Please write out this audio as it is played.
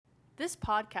This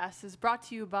podcast is brought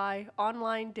to you by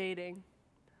online dating.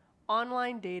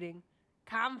 Online dating.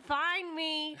 Come find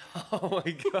me. Oh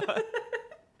my god.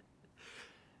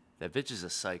 That bitch is a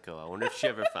psycho. I wonder if she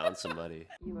ever found somebody.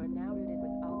 You are now muted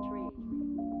with all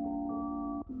trees.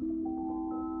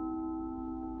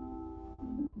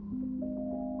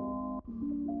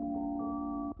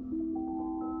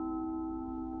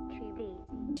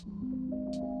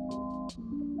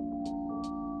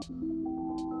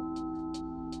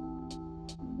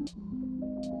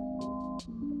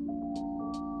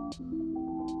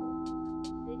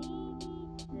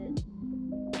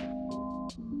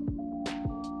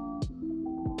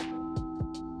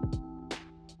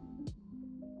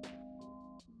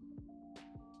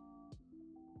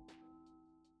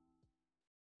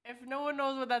 If no one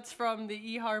knows what that's from,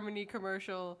 the eHarmony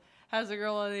commercial has a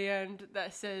girl at the end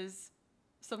that says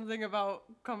something about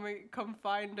come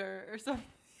find her or something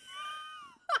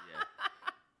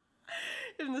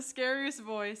Yeah. in the scariest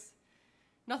voice.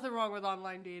 Nothing wrong with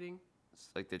online dating. It's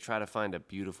like they try to find a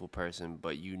beautiful person,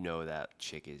 but you know that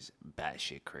chick is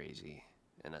batshit crazy.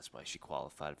 And that's why she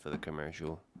qualified for the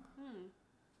commercial.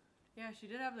 Yeah, she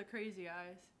did have the crazy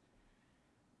eyes.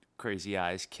 Crazy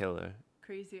eyes killer.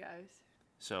 Crazy eyes.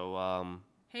 So,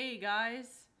 Hey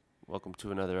guys. welcome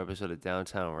to another episode of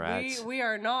Downtown Rats. We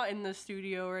are not in the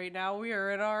studio right now. We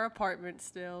are in our apartment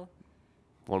still.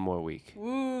 One more week.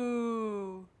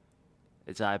 Woo.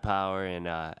 It's iPower and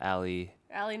Allie.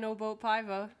 Allie No Boat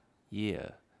Piva. Yeah.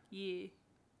 Yeah.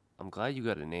 I'm glad you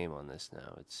got a name on this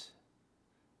now. It's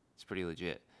pretty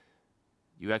legit.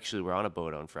 You actually were on a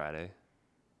boat on Friday.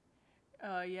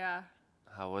 Yeah.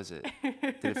 How was it?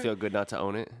 Did it feel good not to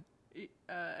own it?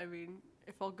 I mean,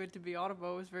 it felt good to be on a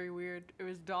boat. It was very weird. It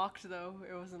was docked, though.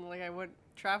 It wasn't like I went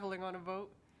traveling on a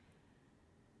boat.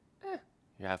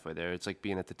 You're halfway there. It's like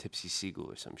being at the Tipsy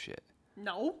Seagull or some shit.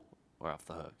 No. Or Off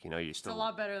the Hook. You know, you're It's still a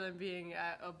lot better than being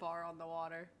at a bar on the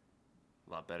water.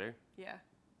 a lot better, Yeah.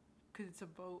 Because it's a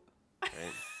boat.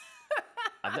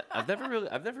 right? I've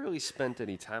never really spent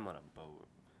any time on a boat.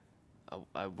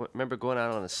 I remember going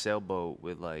out on a sailboat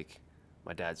with like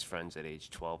my dad's friends at age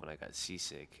 12, and I got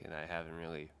seasick, and I haven't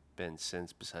really been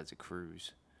since besides a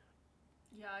cruise.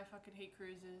 Yeah, I fucking hate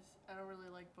cruises. I don't really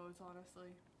like boats, honestly.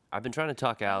 I've been trying to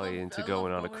talk Allie into I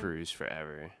going love on a going- cruise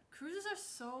forever. Cruises are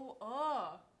so,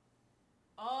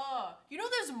 You know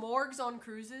there's morgues on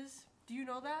cruises? Do you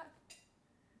know that?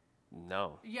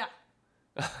 No. Yeah.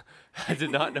 I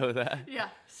did not know that. Yeah.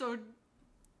 So,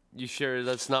 You sure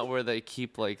that's not where they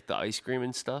keep like the ice cream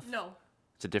and stuff? no.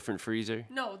 It's a different freezer?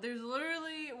 No, there's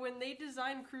literally, when they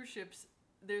design cruise ships,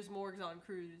 there's morgues on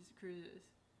cruises.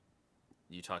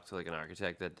 You talk to like an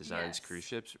architect that designs Yes. cruise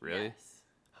ships? Really? Yes.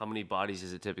 How many bodies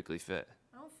does it typically fit?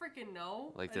 I don't freaking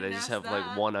know. Like, I do they didn't just ask have like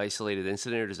that. one isolated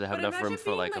incident, or does it have But enough room imagine for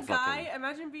being like the a fucking?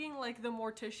 Imagine being like the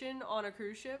mortician on a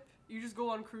cruise ship. You just go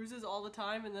on cruises all the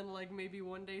time, and then like maybe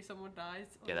one day someone dies.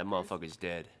 on Yeah, the that cruise. motherfucker's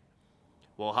dead.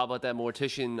 Well, how about that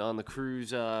mortician on the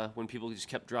cruise when people just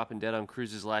kept dropping dead on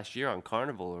cruises last year on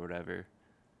Carnival or whatever?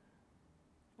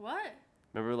 What?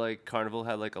 Remember, like Carnival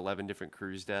had like 11 different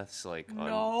cruise deaths. Like on,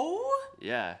 No.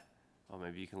 Yeah. Oh,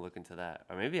 maybe you can look into that,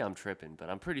 or maybe I'm tripping, but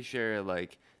I'm pretty sure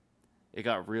like it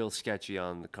got real sketchy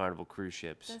on the Carnival cruise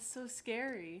ships. That's so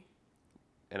scary.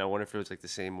 And I wonder if it was like the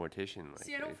same mortician. Like,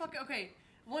 See, I don't if- fuck. Okay,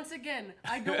 once again,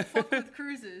 I don't fuck with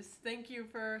cruises. Thank you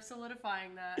for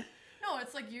solidifying that. No,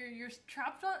 it's like you're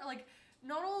trapped on like.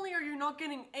 Not only are you not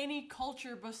getting any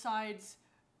culture besides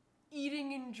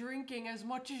eating and drinking as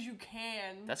much as you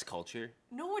can. That's culture.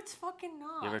 No, it's fucking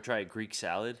not. You ever tried Greek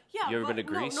salad? Yeah, You ever but been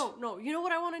to Greece? No. You know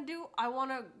what I want to do? I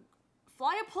want to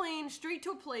fly a plane straight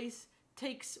to a place.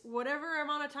 Takes whatever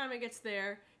amount of time it gets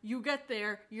there. You get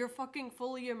there, you're fucking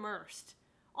fully immersed.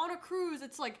 On a cruise,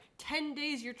 it's like 10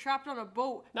 days. You're trapped on a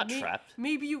boat. Not trapped.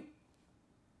 Maybe you.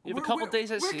 You have a couple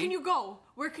days at Where sea. can you go?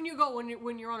 Where can you go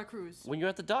when you're on a cruise? When you're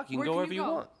at the dock, you can Where go wherever you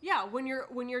want. Yeah, when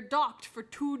you're docked for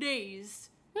 2 days.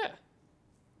 Yeah.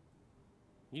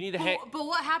 You need to hang. But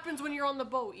what happens when you're on the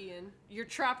boat, Ian? You're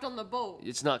trapped on the boat.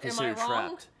 It's not Am I considered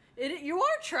wrong? trapped. You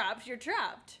are trapped. You're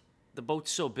trapped. The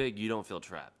boat's so big, you don't feel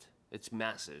trapped. It's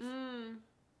massive.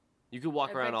 You could walk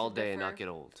I around beg all to day and not differ. get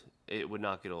old. It would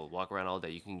not get old. Walk around all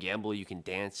day. You can gamble. You can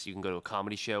dance. You can go to a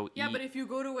comedy show. Yeah, eat. but if you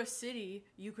go to a city,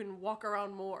 you can walk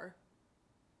around more.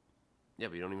 Yeah,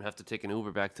 but you don't even have to take an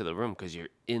Uber back to the room because you're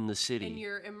in the city. And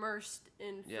you're immersed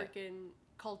in Yeah. freaking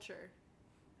culture.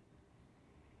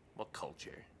 What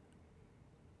culture?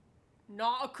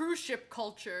 Not a cruise ship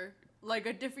culture. Like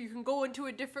you can go into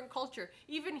a different culture.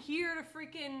 Even here to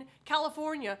freaking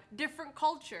California, different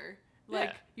culture. Like,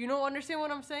 Yeah. you don't understand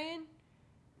what I'm saying?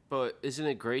 But isn't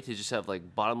it great to just have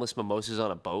like bottomless mimosas on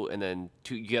a boat and then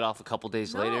you get off a couple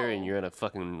days later and No. you're in a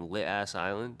fucking lit ass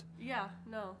island? Yeah,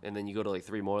 no. And then you go to like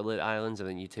 3 more lit islands and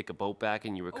then you take a boat back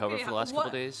and you recover for the last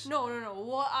couple days? No.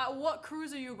 What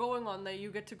cruise are you going on that you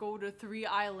get to go to 3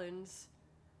 islands?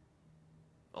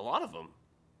 A lot of them.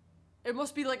 It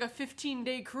must be like a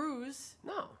 15-day cruise.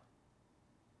 No.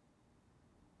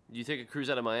 You take a cruise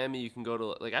out of Miami, you can go to,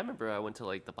 like, I remember I went to,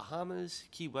 like, the Bahamas,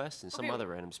 Key West, and some Okay, other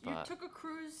random spot. You took a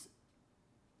cruise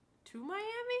to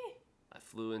Miami? I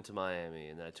flew into Miami,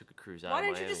 and then I took a cruise out Why of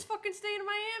didn't Miami. you just fucking stay in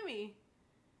Miami?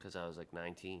 Because I was, like,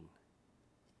 19.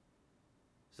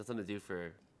 There's nothing to do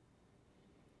for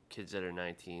kids that are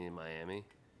 19 in Miami,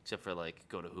 except for, like,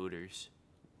 go to Hooters.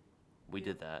 We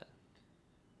did that.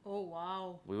 Oh,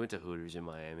 wow. We went to Hooters in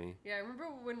Miami. Yeah, I remember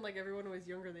when, like, everyone was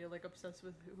younger, they, like, obsessed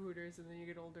with Hooters, and then you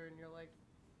get older, and you're like,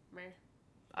 meh.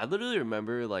 I literally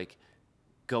remember, like,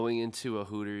 going into a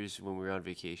Hooters when we were on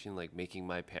vacation, like, making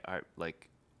like,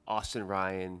 Austin,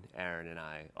 Ryan, Aaron, and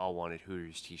I all wanted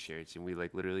Hooters t-shirts, and we,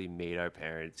 like, literally made our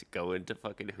parents go into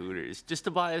fucking Hooters just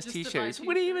to buy us Just to buy t-shirts.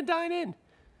 We didn't even dine in.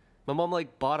 My mom,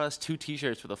 like, bought us 2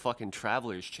 t-shirts with a fucking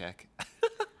traveler's check.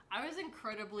 I was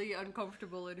incredibly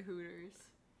uncomfortable in Hooters.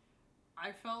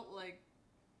 I felt like...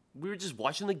 We were just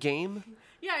watching the game.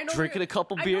 Yeah, I know. Drinking a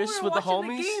couple I know beers we were with the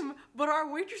watching homies. game, but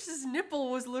our waitress's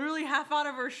nipple was literally half out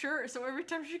of her shirt, so every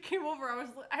time she came over,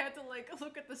 I had to, like,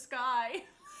 look at the sky.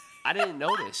 I didn't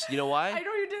notice. You know why? I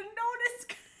know you didn't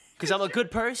notice. Because I'm a good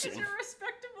person. Because you're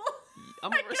respectable.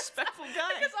 I'm a respectful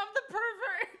guy. Because I'm the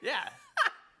pervert. Yeah.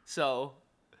 So,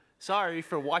 sorry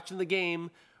for watching the game.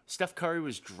 Steph Curry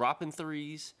was dropping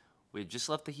threes. We had just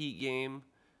left the Heat game.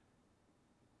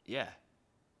 Yeah.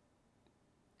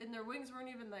 And their wings weren't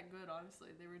even that good, honestly.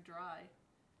 They were dry.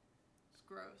 It's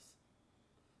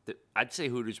gross. I'd say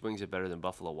Hooters wings are better than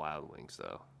Buffalo Wild Wings,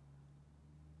 though.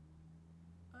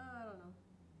 I don't know.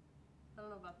 I don't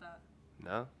know about that.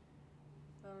 No?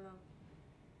 I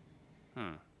don't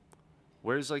know.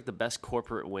 Where's, like, the best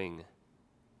corporate wing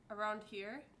Around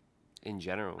here, in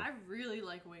general? I really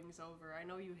like Wings Over. I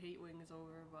know you hate Wings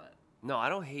Over, but... No, I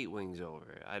don't hate Wings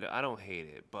Over. I don't hate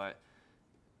it, but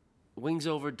Wings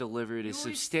Over delivered is You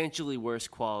always- substantially worse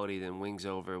quality than Wings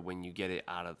Over when you get it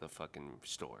out of the fucking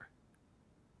store.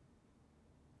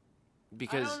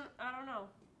 Because I don't know.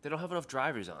 they don't have enough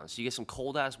drivers on. So you get some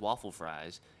cold ass waffle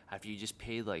fries after you just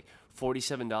paid like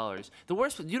 $47. The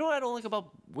worst, you know what I don't like about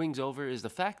Wings Over is the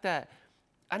fact that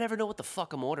I never know what the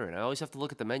fuck I'm ordering. I always have to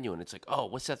look at the menu and it's like, oh,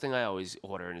 what's that thing I always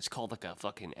order? And it's called like a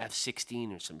fucking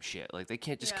F-16 or some shit. Like they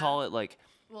can't just Yeah. call it like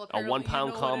Well, a apparently 1 you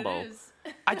pound know what it combo. is.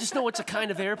 I just know it's a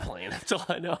kind of airplane. That's all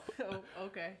I know. Oh,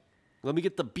 okay. Let me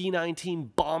get the B-19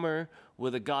 bomber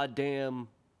with a goddamn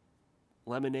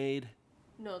lemonade.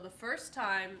 No, the first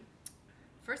time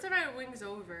I had Wings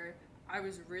Over, I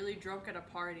was really drunk at a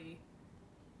party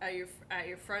at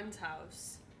your friend's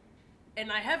house.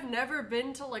 And I have never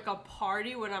been to like a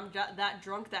party when I'm that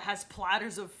drunk that has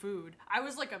platters of food. I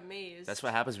was like amazed. That's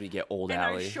what happens when you get old, and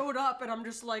Allie. I showed up and I'm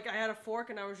just like, I had a fork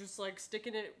and I was just like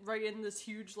sticking it right in this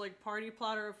huge like party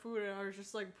platter of food and I was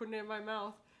just like putting it in my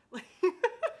mouth. Like,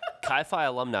 Chi-Fi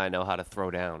alumni know how to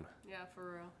throw down. yeah,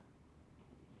 for real.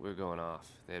 We were going off.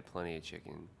 They had plenty of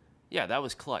chicken. Yeah, that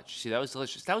was clutch. See, that was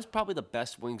delicious. That was probably the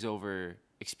best Wings Over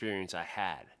experience I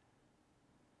had,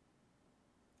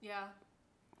 Yeah.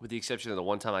 with the exception of the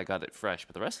one time I got it fresh.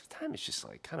 But the rest of the time, it's just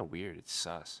like kind of weird. It's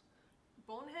sus.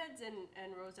 Boneheads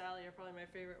and Rose Alley are probably my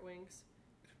favorite wings.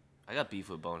 I got beef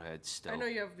with Boneheads still. I know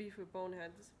you have beef with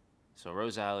Boneheads. So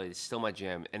Rose Alley is still my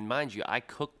jam. And mind you, I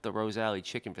cooked the Rose Alley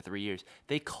chicken for 3 years.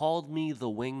 They called me the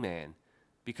wingman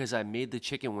because I made the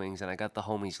chicken wings and I got the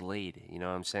homies laid. You know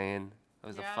what I'm saying? I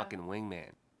was the Yeah. fucking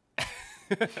wingman.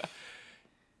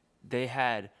 They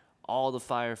had all the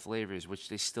fire flavors, which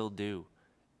they still do.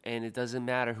 And it doesn't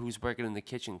matter who's working in the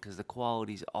kitchen because the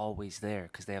quality's always there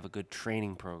because they have a good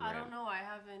training program. I don't know. I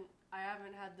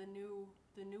haven't had the new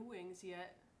wings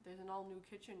yet. There's an all new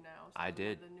kitchen now. So I haven't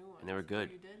had did, the new ones. and they were Oh,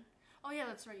 good. you did? Oh yeah,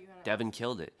 that's right. You had it. Devin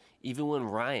killed it. Even when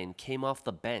Ryan came off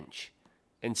the bench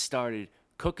and started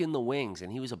cooking the wings,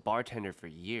 and he was a bartender for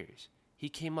years. He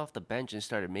came off the bench and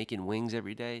started making wings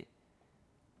every day,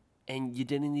 and you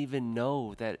didn't even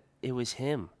know that it was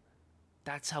him.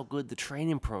 That's how good the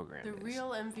training program The is.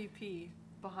 real MVP,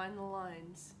 behind the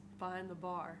lines, behind the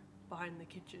bar, behind the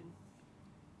kitchen.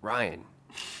 Ryan,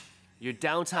 your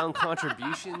downtown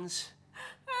contributions,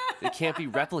 they can't be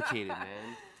replicated,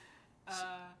 man.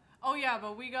 Oh yeah,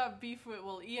 but we got beef with,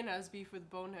 well, Ian has beef with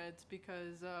Boneheads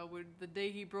because the day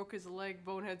he broke his leg,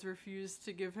 Boneheads refused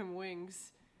to give him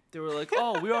wings. They were like,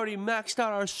 oh, we already maxed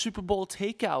out our Super Bowl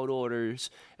takeout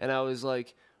orders. And I was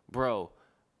like, bro,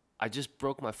 I just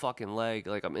broke my fucking leg.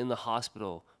 Like, I'm in the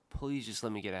hospital. Please just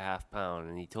let me get a half pound.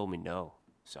 And he told me no.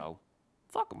 So,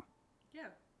 fuck him. Yeah,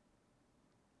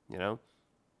 You know?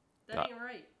 that Uh, ain't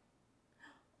right.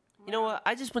 You know what?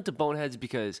 I just went to Boneheads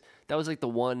because that was like the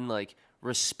one like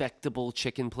respectable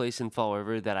chicken place in Fall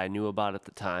River that I knew about at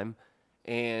the time.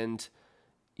 And,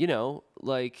 you know,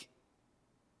 like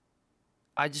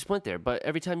I just went there. But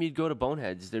every time you'd go to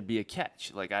Boneheads, there'd be a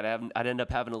catch. Like I'd end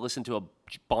up having to listen to a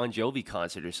Bon Jovi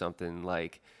concert or something.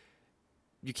 Like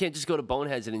you can't just go to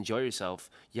Boneheads and enjoy yourself.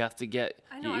 You have to get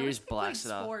I know. your I ears wish they played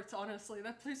blasted off. sports. Honestly,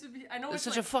 that place would be. I know It's it's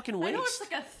such like, a fucking I know it's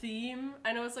waste. like a theme.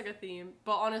 I know it's like a theme,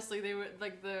 but honestly, they would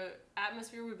like the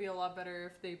atmosphere would be a lot better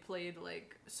if they played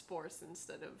like sports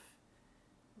instead of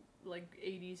like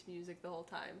 80s music the whole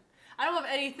time. I don't have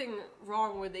anything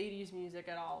wrong with 80s music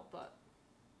at all, but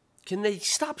Can they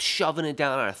stop shoving it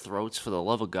down our throats for the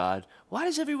love of God? Why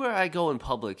does everywhere I go in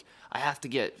public, I have to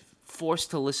get forced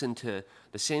to listen to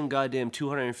the same goddamn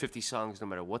 250 songs no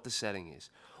matter what the setting is?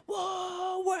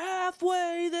 Whoa, we're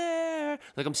halfway there.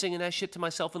 Like I'm singing that shit to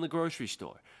myself in the grocery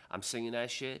store. I'm singing that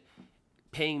shit,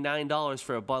 paying $9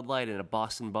 for a Bud Light in a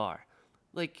Boston bar.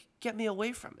 Like, get me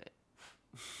away from it.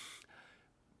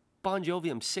 Bon Jovi,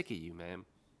 I'm sick of you, man.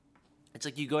 It's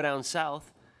like you go down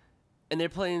south and they're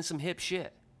playing some hip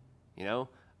shit. You know,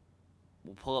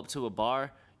 we'll pull up to a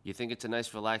bar. You think it's a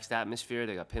nice, relaxed atmosphere.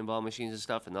 They got pinball machines and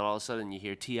stuff, and then all of a sudden you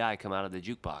hear T.I. come out of the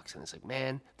jukebox, and it's like,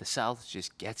 man, the South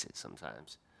just gets it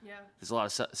sometimes. yeah, There's a lot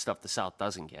of stuff the South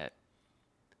doesn't get.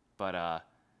 But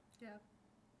yeah,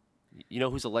 you know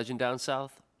who's a legend down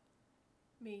south?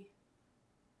 me.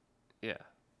 Yeah,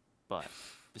 but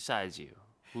besides you,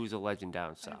 who's a legend down I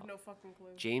have south? no fucking clue.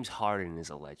 James Harden is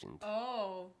a legend,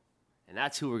 Oh, and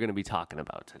that's who we're gonna be talking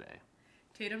about today.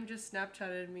 Tatum just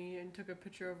Snapchatted me and took a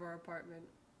picture of our apartment.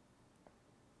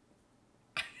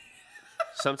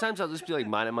 Sometimes I'll just be like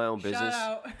minding my own business.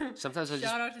 Shout out. Sometimes I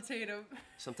just Shout out to Tatum.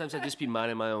 Sometimes I just be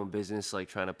minding my own business, like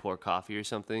trying to pour coffee or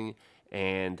something,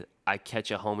 and I catch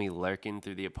a homie lurking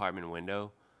through the apartment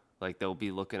window. Like they'll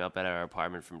be looking up at our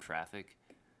apartment from traffic,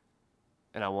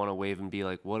 and I want to wave and be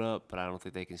like, "What up?" But I don't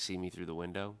think they can see me through the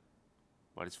window.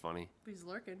 But it's funny. He's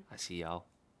lurking. I see y'all.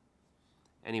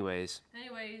 Anyways,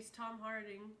 Anyways, Tom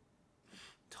Harding.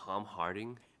 Tom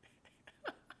Harding,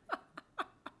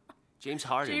 James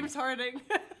Harden, James Harding.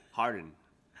 Harden,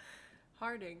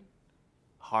 Harding.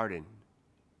 Harden,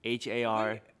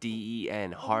 Harden,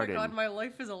 Harden, Oh my god, my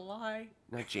life is a lie.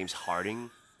 not James Harding.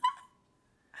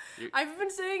 I've been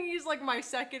saying he's like my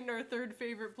second or third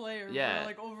favorite player Yeah. for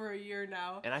like over a year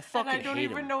now. And I fucking don't hate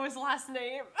even him. know his last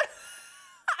name.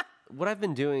 What I've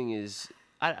been doing is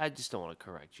I just don't want to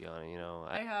correct you on it, you know.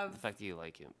 I have- the fact that you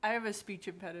like him. I have a speech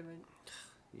impediment.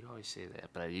 You always say that,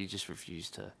 but you just refuse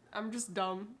to. I'm just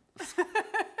dumb.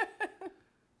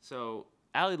 So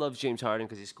Allie loves James Harden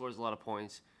because he scores a lot of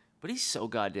points, but he's so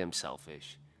goddamn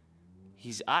selfish.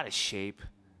 He's out of shape.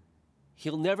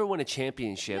 He'll never win a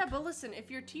championship. Yeah, but listen, if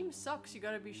your team sucks, you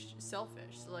gotta be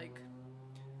selfish. Like,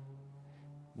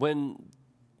 When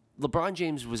LeBron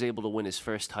James was able to win his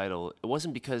first title, it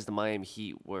wasn't because the Miami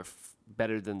Heat were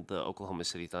better than the Oklahoma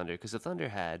City Thunder, because the Thunder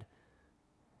had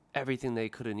everything they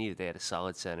could have needed. They had a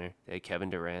solid center. They had Kevin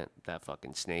Durant, that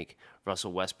fucking snake,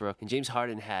 Russell Westbrook, and James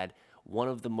Harden had one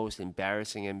of the most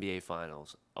embarrassing NBA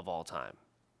finals of all time.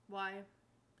 why?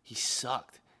 He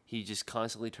sucked. He just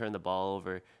constantly turned the ball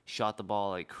over, shot the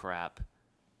ball like crap.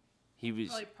 He was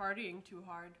Probably partying too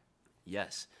hard.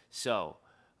 yes. So,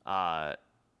 that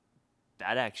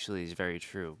actually is very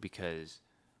true because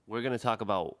we're gonna talk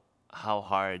about how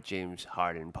hard James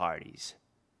Harden parties.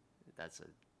 That's a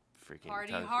freaking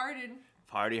Party tongue- Harden.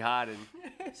 Party Harden.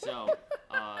 So,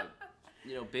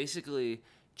 basically,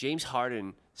 James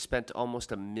Harden spent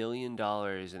almost $1 million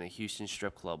in a Houston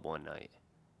strip club one night.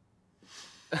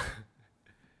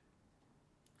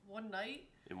 One night?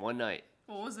 In one night.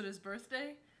 What was it, his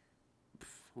birthday?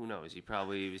 Who knows? He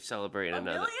probably was celebrating A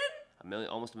another million?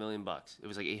 almost $1 million bucks. It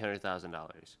was like $800,000.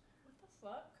 What the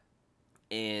fuck?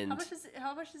 And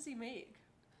How much does he make?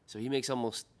 so he makes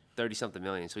almost 30 something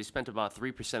million. So he spent about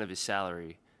 3% of his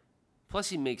salary. Plus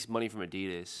he makes money from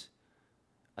Adidas.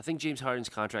 I think James Harden's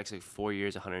contract's like 4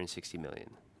 years, 160 million.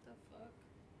 The fuck?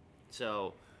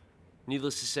 So,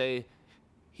 needless to say,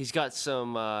 he's got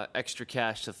some extra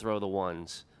cash to throw the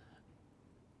ones.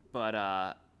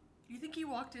 But You think he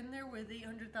walked in there with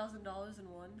 $800,000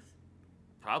 in ones?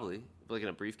 probably like in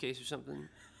a briefcase or something.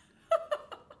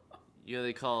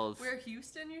 They called. Where,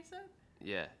 Houston, you said?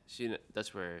 Yeah,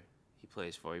 that's where he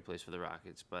plays for. He plays for the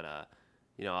Rockets. But,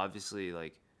 obviously,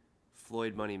 like,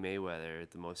 Floyd Money Mayweather,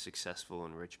 the most successful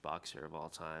and rich boxer of all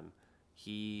time,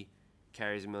 he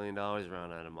carries $1 million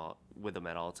around with him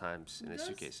at all times in his Does?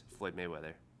 suitcase. Floyd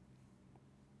Mayweather,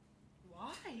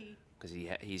 Why? because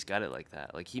he's got it like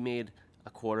that. Like he made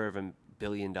 $250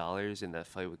 million in that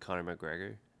fight with Conor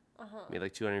McGregor. Made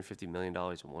like $250 million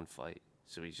in one fight.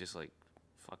 So he's just like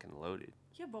fucking loaded.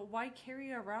 Yeah, but why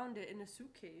carry around it in a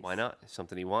suitcase? Why not?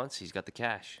 Something he wants. He's got the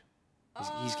cash. He's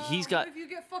What got. if you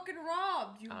get fucking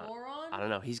robbed, you moron? I don't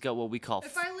know. He's got what we call.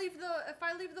 If I leave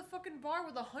the fucking bar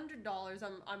with $100,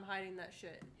 I'm hiding that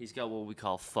shit. He's got what we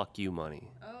call fuck you money.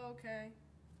 Oh, okay.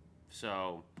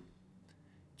 So,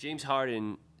 James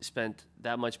Harden spent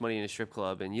that much money in a strip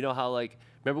club, and you know how like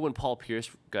remember when Paul Pierce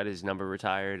got his number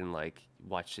retired and like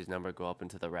watched his number go up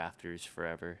into the rafters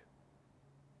forever.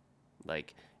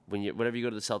 Like whenever you go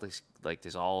to the Celtics, like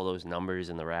there's all those numbers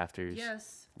in the rafters.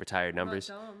 Yes. Retired I'm not numbers.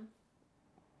 dumb.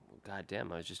 God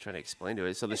damn, I was just trying to explain to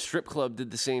it. So the strip club did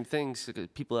the same thing. So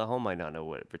people at home might not know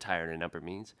what retiring a number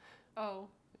means. Oh,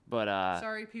 But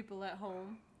sorry, people at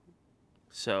home.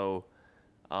 so,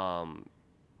 damn,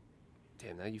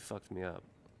 now you fucked me up.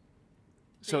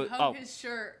 They hung his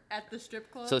shirt at the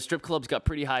strip club. So strip clubs got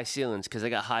pretty high ceilings because they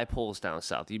got high poles down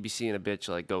south. You'd be seeing a bitch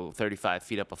like go 35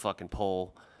 feet up a fucking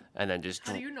pole and then just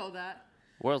How do you know that?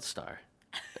 World Star.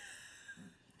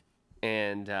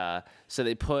 And so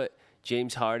they put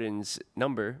James Harden's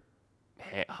number,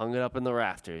 hung it up in the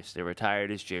rafters. They retired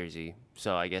his jersey.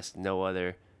 So I guess no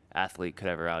other athlete could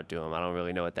ever outdo him. I don't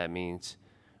really know what that means.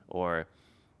 Or,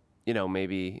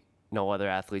 maybe no other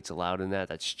athletes allowed in that.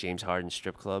 That's James Harden's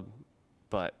strip club.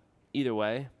 But either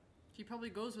way. He probably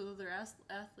goes with other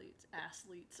athletes.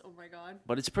 Athletes, oh my god.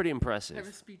 But it's pretty I impressive. have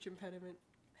a speech impediment.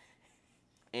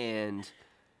 And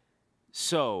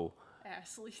so.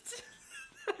 Athletes.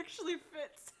 Actually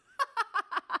fits.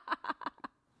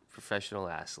 Professional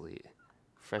athlete.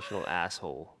 Professional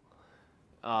asshole.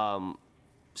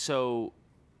 So,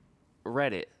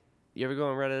 Reddit. You ever go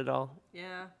on Reddit at all?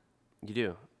 Yeah. You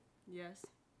do? Yes.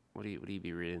 What do you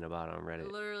be reading about on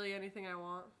Reddit? Literally anything I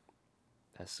want.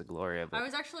 That's the glory of it. I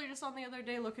was actually just on the other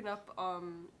day looking up.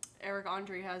 Eric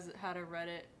Andre had a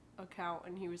Reddit account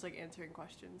and he was like answering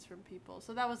questions from people.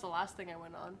 So that was the last thing I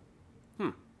went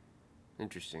on.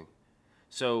 Interesting.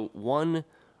 So one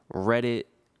Reddit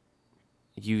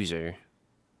user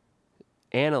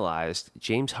analyzed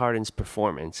James Harden's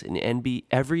performance in every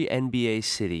NBA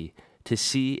city to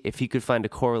see if he could find a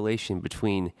correlation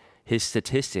between his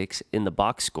statistics in the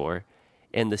box score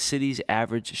and the city's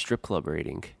average strip club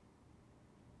rating.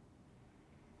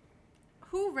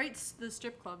 Who rates the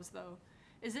strip clubs though?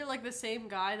 Is it like the same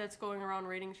guy that's going around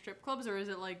rating strip clubs, or is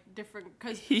it like different?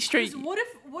 Because what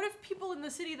if people in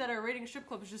the city that are rating strip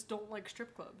clubs just don't like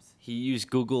strip clubs? He used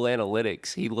Google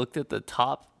Analytics. He looked at the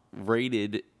top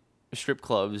rated strip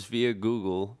clubs via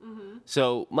Google. Mm-hmm.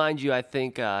 So, mind you, I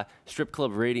think strip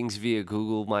club ratings via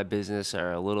Google My Business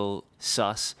are a little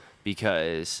sus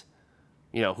because,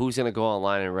 who's going to go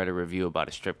online and write a review about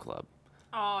a strip club?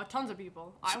 Tons of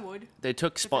people. I would. They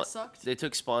took If it sucked. they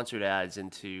took sponsored ads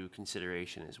into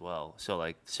consideration as well. So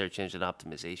like search engine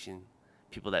optimization,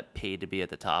 people that paid to be at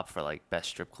the top for like best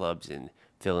strip clubs and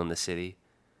fill in the city.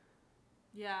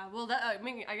 Yeah, well,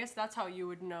 I guess that's how you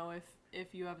would know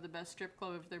if you have the best strip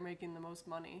club, if they're making the most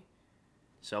money.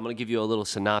 So I'm going to give you a little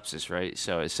synopsis, right?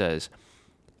 So it says,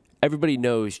 everybody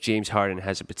knows James Harden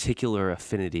has a particular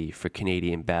affinity for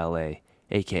Canadian ballet,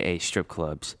 aka strip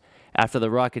clubs. After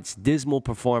the Rockets' dismal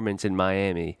performance in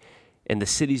Miami and the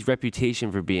city's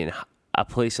reputation for being a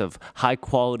place of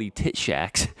high-quality tit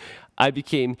shacks, I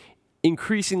became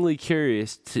increasingly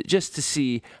curious to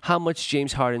see how much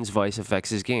James Harden's vice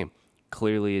affects his game.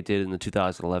 Clearly, it did in the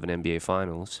 2011 NBA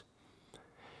Finals.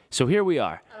 So here we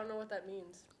are. I don't know what that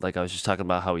means. Like I was just talking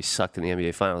about how he sucked in the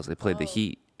NBA Finals. They played the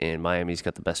Heat, and Miami's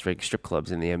got the best ranked strip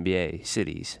clubs in the NBA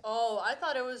cities. Oh, I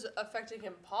thought it was affecting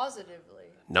him positively.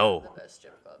 No. The best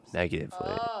strip clubs. Negatively.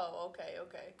 Oh,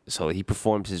 okay. So he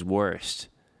performs his worst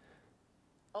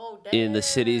Oh, damn. in the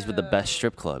cities with the best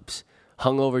strip clubs.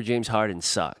 Hungover James Harden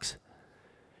sucks.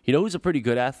 You know who's a pretty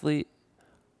good athlete?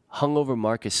 Hungover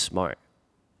Marcus Smart.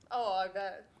 Oh, I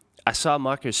bet. I saw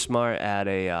Marcus Smart at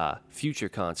a Future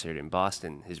concert in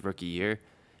Boston his rookie year,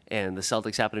 and the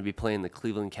Celtics happened to be playing the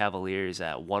Cleveland Cavaliers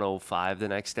at 1:05 the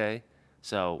next day.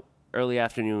 So early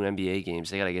afternoon NBA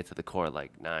games, they got to get to the court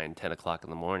like 9, 10 o'clock in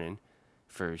the morning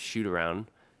for shoot around.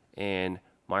 And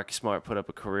Marcus Smart put up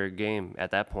a career game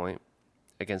at that point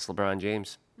against LeBron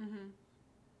James. Mm-hmm.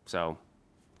 So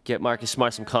get Marcus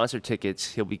Smart some concert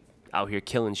tickets. He'll be out here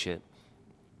killing shit.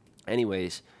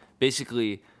 Anyways,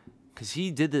 basically, because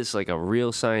he did this like a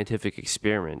real scientific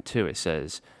experiment too. It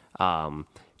says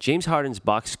James Harden's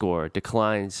box score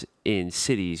declines in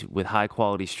cities with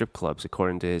high-quality strip clubs,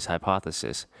 according to his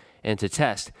hypothesis. And to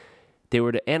test, they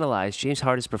were to analyze James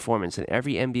Harden's performance in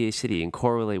every NBA city and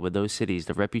correlate with those cities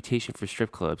the reputation for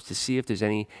strip clubs to see if there's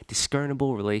any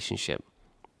discernible relationship.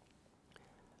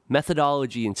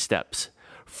 Methodology and steps.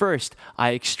 First,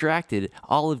 I extracted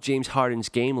all of James Harden's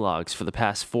game logs for the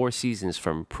past 4 seasons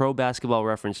from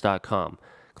ProBasketballReference.com,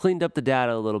 cleaned up the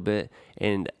data a little bit,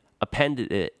 and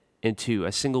appended it into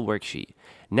a single worksheet.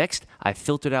 Next, I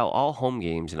filtered out all home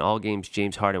games and all games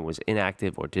James Harden was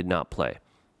inactive or did not play.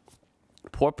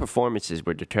 Poor performances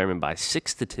were determined by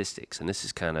 6 statistics, and this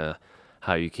is kind of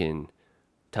how you can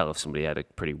tell if somebody had a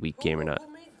pretty weak game or not.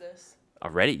 Who made this? A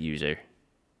Reddit user.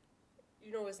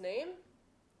 You know his name?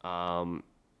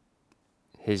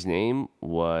 His name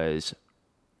was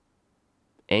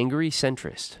Angry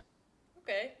Centrist.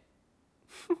 Okay.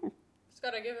 Just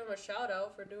gotta give him a shout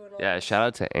out for doing all Yeah, this, shout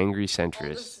out to Angry all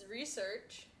Centrist. this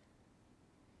research.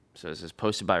 So this is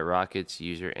posted by Rockets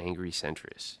user Angry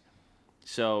Centrist.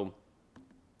 So,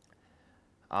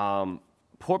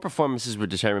 poor performances were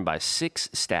determined by 6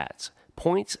 stats: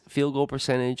 points, field goal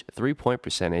percentage, 3-point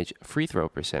percentage, free throw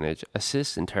percentage,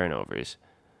 assists, and turnovers.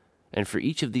 And for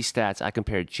each of these stats, I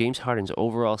compared James Harden's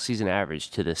overall season average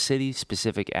to the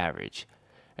city-specific average.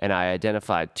 And I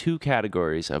identified 2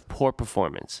 categories of poor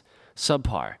performance: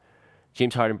 subpar,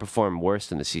 James Harden performed worse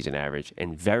than the season average,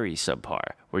 and very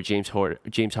subpar, where James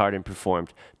Harden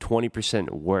performed 20%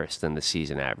 worse than the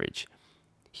season average.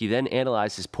 He then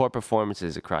analyzed his poor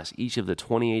performances across each of the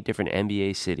 28 different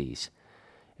NBA cities,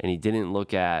 and he didn't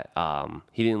look at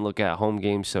home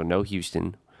games, so no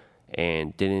Houston,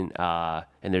 and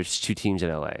there's 2 teams in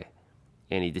LA,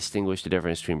 and he distinguished the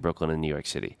difference between Brooklyn and New York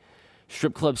City.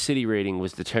 Strip club city rating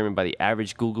was determined by the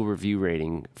average Google review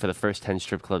rating for the first 10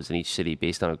 strip clubs in each city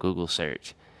based on a Google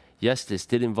search. Yes, this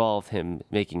did involve him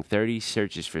making 30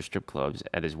 searches for strip clubs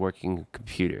at his working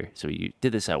computer, so he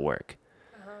did this at work,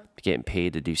 getting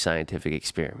paid to do scientific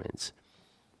experiments.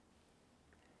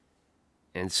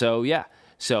 And so,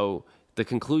 so the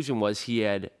conclusion was he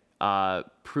had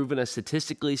proven a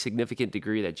statistically significant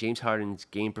degree that James Harden's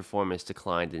game performance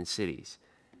declined in cities.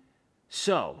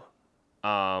 So,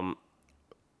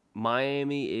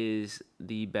 Miami is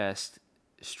the best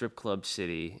strip club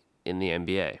city in the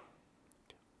NBA.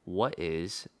 What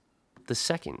is the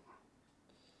second?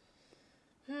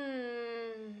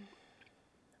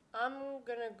 I'm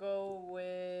gonna go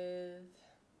with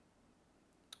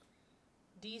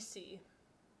DC.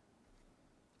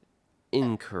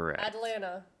 Incorrect.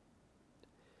 Atlanta.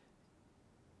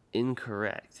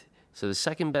 Incorrect. So the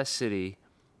second best city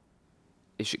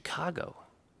is Chicago.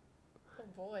 Oh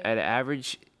boy. At an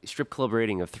average strip club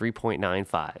rating of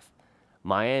 3.95.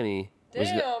 Miami was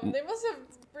Damn, they must have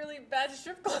really bad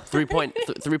strip clubs.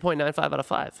 3.95 out of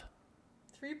 5.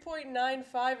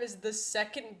 3.95 is the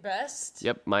second best?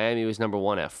 Yep, Miami was number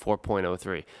 1 at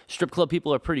 4.03. Strip club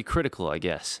people are pretty critical, I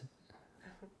guess.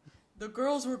 The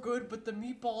girls were good, but the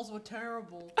meatballs were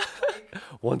terrible. Like,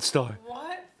 1 star.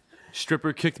 what?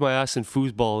 Stripper kicked my ass in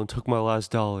foosball and took my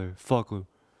last $1. Fuck him.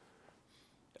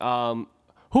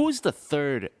 Who is the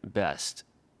third best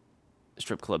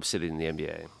strip club city in the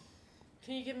NBA?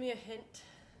 Can you give me a hint?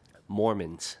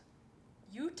 Mormons.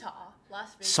 Utah,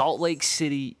 Las Vegas. Salt Lake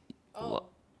City. Oh.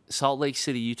 Salt Lake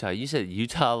City, Utah. You said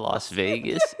Utah, Las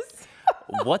Vegas?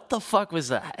 What the fuck was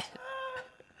that?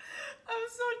 I'm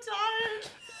so tired.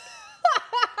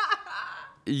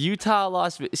 Utah,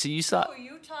 Las Vegas. So you saw. Oh,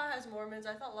 Utah has Mormons.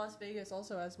 I thought Las Vegas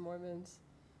also has Mormons.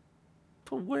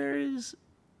 But where is.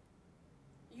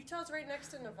 Utah's right next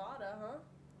to Nevada, huh?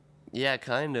 Yeah,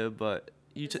 kind of, but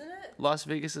Utah. Isn't it? Las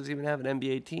Vegas doesn't even have an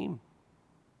NBA team.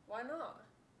 Why not?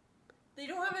 They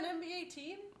don't have an NBA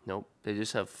team? Nope. They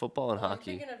just have football and Oh, I'm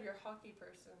hockey. thinking of your hockey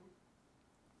person.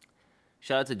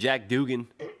 Shout out to Jack Dugan,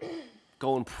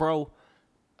 going pro.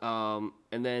 And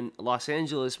then Los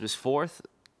Angeles was 4th,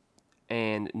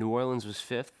 and New Orleans was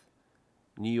 5th.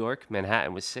 New York,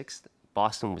 Manhattan was 6th.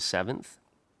 Boston was 7th.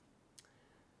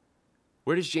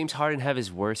 Where does James Harden have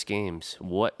his worst games?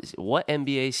 What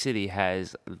NBA city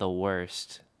has the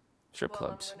worst strip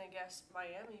clubs? I'm gonna guess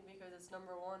Miami because it's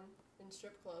number 1 in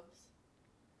strip clubs.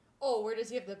 Oh, where does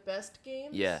he have the best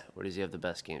games? Yeah, where does he have the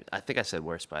best games? I think I said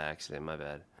worst by accident, my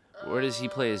bad. Where does he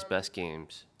play his best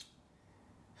games?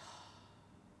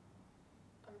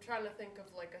 I'm trying to think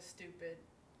of like a stupid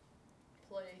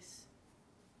place.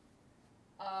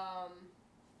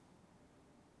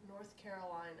 North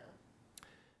Carolina.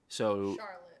 So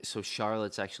Charlotte. So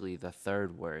Charlotte's actually the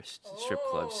 3rd worst strip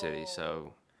club city.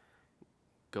 So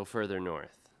go further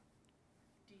north.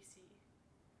 DC.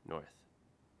 North.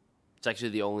 It's actually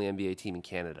the only NBA team in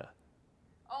Canada.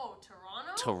 Oh,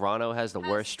 Toronto has the Has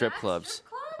worst strip bad clubs. strip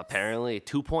clubs? Apparently,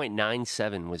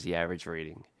 2.97 was the average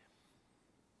rating.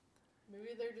 Maybe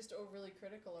they're just overly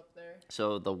critical up there.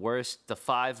 So the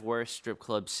 5 worst strip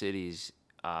club cities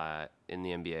in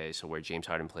the NBA, so where James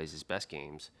Harden plays his best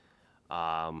games,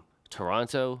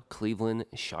 Toronto, Cleveland,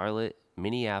 Charlotte,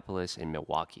 Minneapolis, and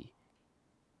Milwaukee.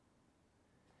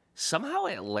 Somehow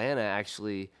Atlanta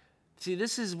actually, see,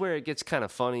 this is where it gets kind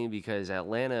of funny because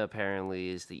Atlanta apparently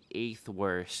is the 8th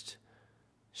worst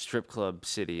strip club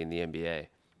city in the NBA.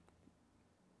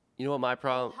 You know what my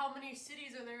problem? How many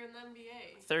cities are there in the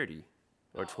NBA? 30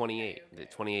 or 28. Okay.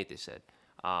 28 they said.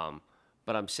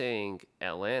 But I'm saying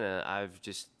Atlanta,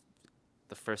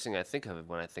 the first thing I think of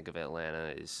when I think of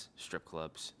Atlanta is strip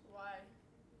clubs. Why?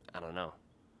 I don't know.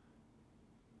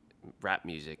 Rap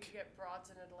You music. get broads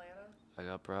in Atlanta? I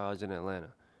got bras in Atlanta.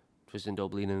 Twisting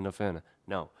dope leaning in a Fanta.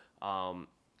 No.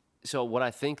 So what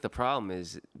I think the problem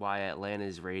is why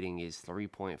Atlanta's rating is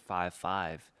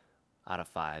 3.55 out of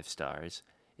 5 stars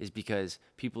is because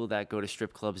people that go to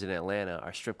strip clubs in Atlanta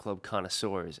are strip club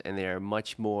connoisseurs and they are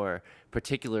much more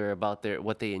particular about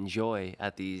what they enjoy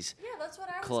at these Yeah, that's what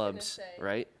I was clubs, gonna say.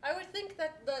 right? I would think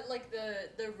that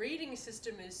the rating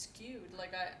system is skewed.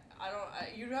 Like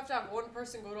you'd have to have one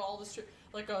person go to all the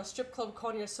a strip club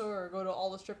connoisseur go to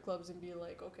all the strip clubs and be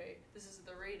like, okay, this is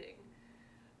the rating.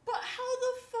 But how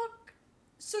the fuck?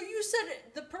 So you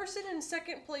said the person in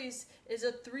second place is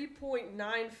a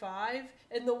 3.95,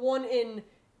 and the one in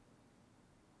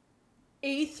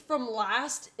 8th from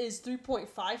last is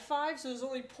 3.55. So there's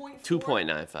only 0.4.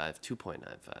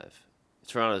 2.95.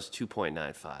 Toronto's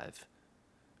 2.95.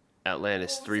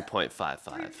 Atlanta's What was that?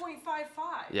 3.55. 3.55.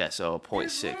 Yeah, so a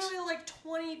 0.6. There's literally like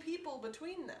 20 people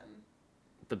between them.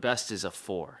 The best is a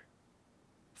 4.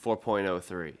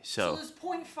 4.03. So there's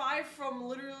 0.5 from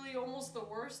literally almost the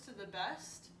worst to the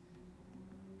best?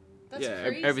 That's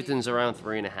crazy. Everything's around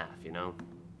 3.5, you know?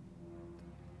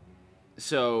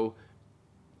 So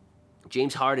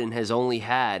James Harden has only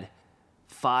had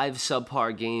 5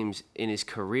 subpar games in his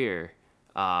career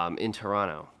in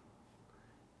Toronto.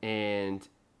 And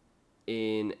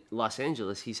in Los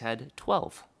Angeles, he's had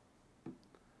 12.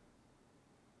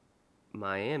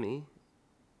 Miami.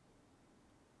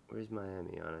 Where's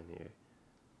Miami on here?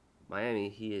 Miami,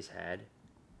 he has had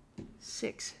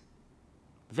 6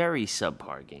 very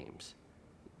subpar games.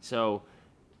 So,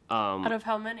 Out of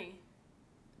how many?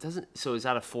 so it's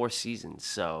out of 4 seasons.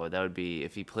 So that would be,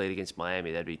 if he played against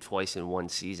Miami, that'd be twice in one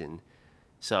season.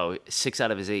 So 6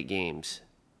 out of his 8 games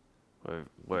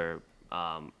were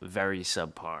very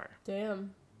subpar.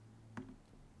 Damn.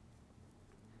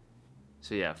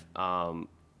 So yeah,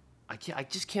 I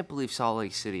just can't believe Salt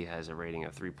Lake City has a rating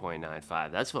of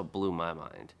 3.95. That's what blew my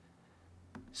mind.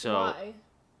 So, Why?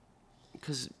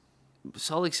 because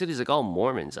Salt Lake City is like all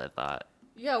Mormons, I thought.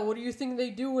 Yeah, what do you think they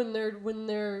do when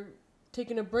they're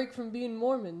taking a break from being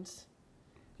Mormons?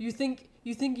 You think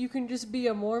you can just be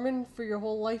a Mormon for your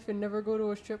whole life and never go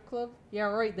to a strip club? Yeah,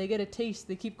 right. They get a taste.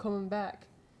 They keep coming back.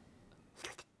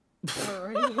 All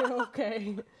right.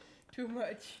 Okay. Too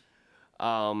much.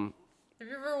 Have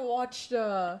you ever watched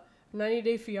 90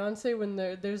 Day Fiancé when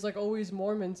there's like always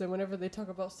Mormons and whenever they talk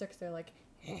about sex they're like,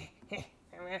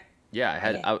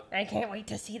 Yeah, I can't wait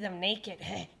to see them naked.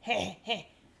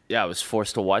 I was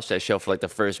forced to watch that show for like the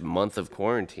first month of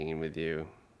quarantine with you.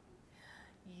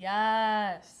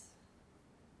 Yes.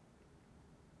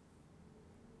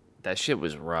 That shit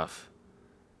was rough.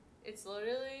 It's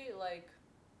literally like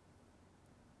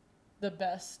the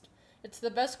best. It's the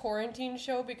best quarantine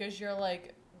show because you're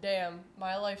like, damn,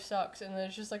 my life sucks. And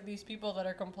there's just like these people that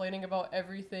are complaining about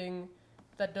everything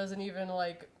that doesn't even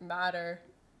like matter.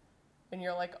 And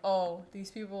you're like, oh, these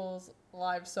people's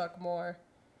lives suck more.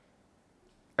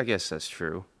 I guess that's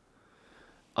true.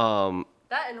 That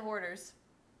and hoarders.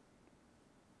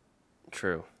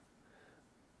 True.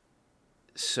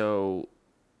 So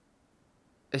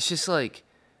it's just like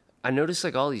I noticed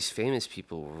like all these famous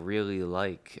people really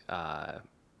like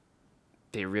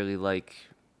they really like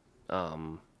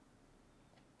 90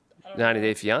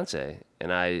 Day Fiancé,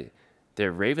 and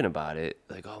they're raving about it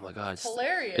like, oh my god, it's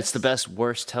hilarious. It's the best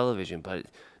worst television, but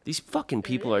these fucking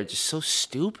people are just so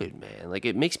stupid, man. Like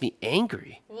it makes me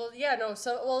angry. Well, yeah, no.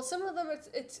 Some of them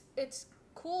it's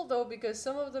cool though because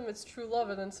some of them it's true love,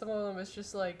 and then some of them it's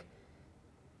just like,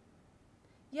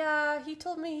 yeah, he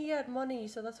told me he had money,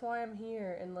 so that's why I'm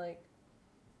here, and like,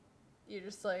 you're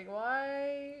just like,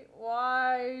 why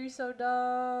are you so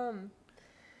dumb?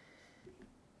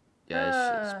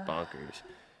 Yeah, it's bonkers.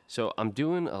 So I'm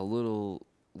doing a little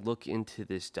look into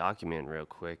this document real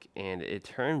quick, and it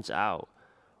turns out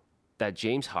that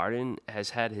James Harden has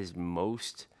had his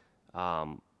most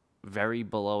very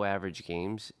below average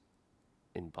games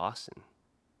in Boston.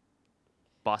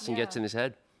 Boston gets Yeah. in his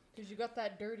head. Because you got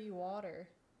that dirty water.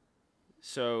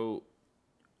 So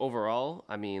overall,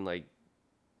 I mean, like,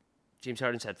 James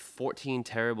Harden's had 14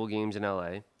 terrible games in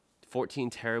LA, 14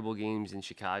 terrible games in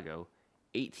Chicago,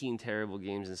 18 terrible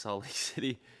games in Salt Lake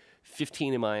City,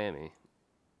 15 in Miami.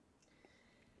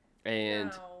 And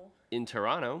Wow. in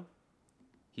Toronto,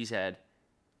 he's had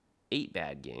 8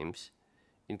 bad games.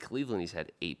 In Cleveland, he's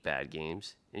had 8 bad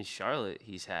games. In Charlotte,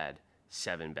 he's had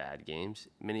 7 bad games.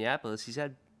 Minneapolis, he's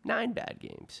had 9 bad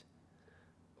games.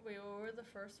 Wait, what were the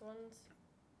first ones?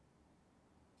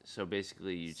 So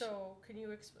basically, So can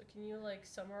you like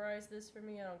summarize this for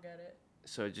me? I don't get it.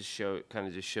 so it just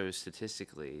shows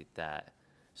statistically that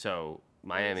What does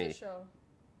Miami it show?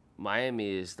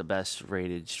 Miami is the best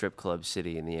rated strip club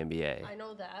city in the NBA. I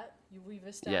know that. We've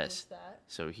Yes. established that.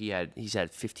 So he's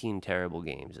had 15 terrible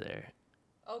games there.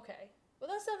 Okay. Well,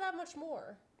 that's not that much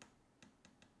more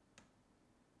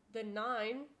than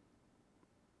 9.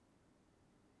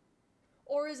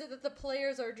 Or is it that the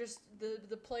players are just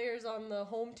the players on the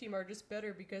home team are just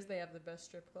better because they have the best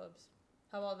strip clubs?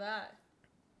 How about that?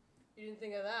 You didn't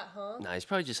think of that, huh? Nah, he's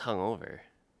probably just hungover.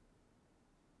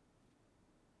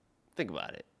 Think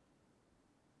about it.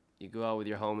 You go out with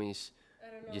your homies,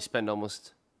 I don't know. you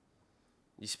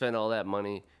spend all that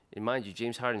money, and mind you,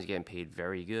 James Harden's getting paid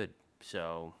very good.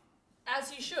 So As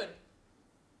he should.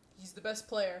 He's the best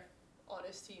player on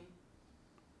his team.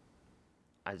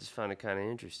 I just found it kind of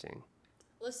interesting.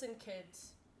 Listen,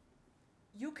 kids.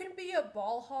 You can be a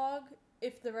ball hog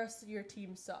if the rest of your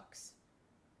team sucks.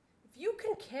 If you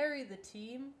can carry the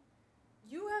team,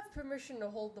 you have permission to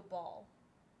hold the ball.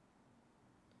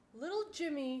 Little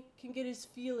Jimmy can get his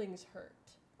feelings hurt,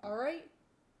 alright?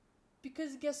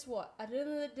 Because guess what? At the end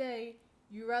of the day,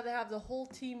 you'd rather have the whole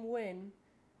team win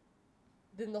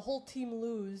than the whole team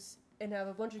lose and have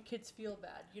a bunch of kids feel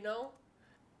bad, you know?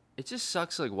 It just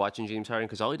sucks like watching James Harden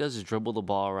because all he does is dribble the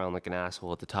ball around like an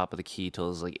asshole at the top of the key till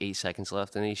there's like 8 seconds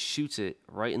left, and he shoots it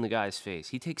right in the guy's face.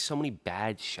 He takes so many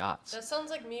bad shots. That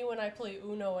sounds like me when I play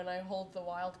Uno and I hold the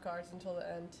wild cards until the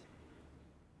end.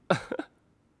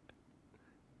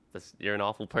 You're an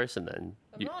awful person then.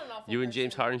 I'm not an awful You and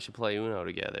James person. Harden should play Uno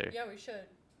together. Yeah, we should.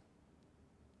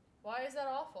 Why is that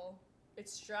awful?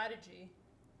 It's strategy.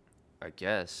 I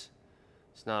guess.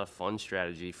 It's not a fun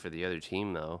strategy for the other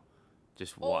team though.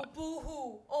 Just Oh, what?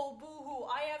 boo-hoo. Oh, boo-hoo.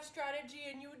 I have strategy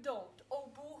and you don't. Oh,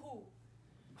 boo-hoo.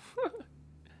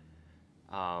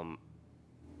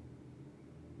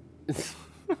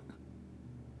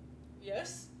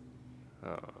 Yes?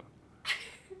 Oh.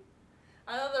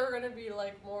 I thought there were going to be,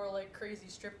 like, more, like, crazy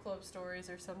strip club stories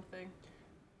or something.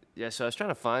 Yeah, so I was trying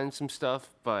to find some stuff,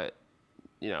 but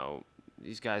you know,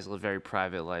 these guys live very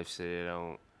private lives, so they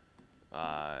don't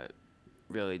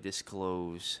really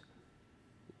disclose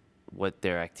what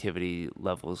their activity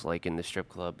level is like in the strip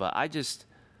club. But I just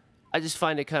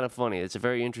find it kind of funny. It's a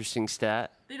very interesting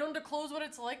stat. They don't disclose what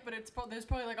it's like, but there's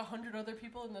probably, like, 100 other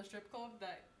people in the strip club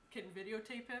that can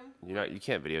videotape him. You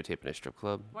can't videotape in a strip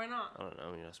club. Why not? I don't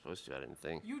know. You're not supposed to. I didn't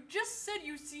think. You just said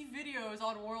you see videos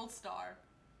on World Star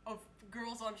of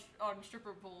girls on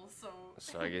stripper poles,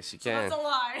 So I guess you so can. that's a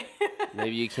lie.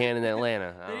 Maybe you can in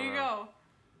Atlanta. I There don't you know.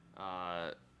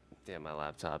 go. Damn, my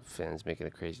laptop fan's making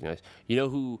a crazy noise. You know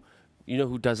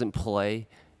who doesn't play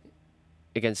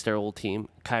against their old team?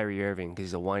 Kyrie Irving, because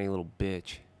he's a whiny little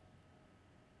bitch.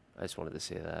 I just wanted to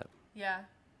say that. Yeah.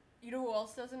 You know who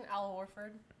else doesn't? Al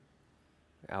Horford.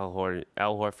 Al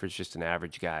Horford's just an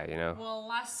average guy, you know? Well,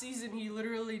 last season he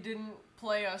literally didn't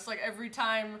play us. Like every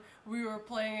time we were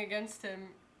playing against him,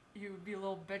 he would be a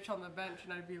little bitch on the bench,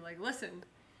 and I'd be like, "Listen,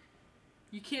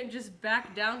 you can't just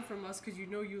back down from us because you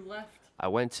know you left." I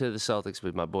went to the Celtics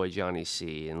with my boy Johnny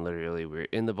C, and literally we were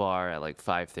in the bar at like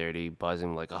 5:30,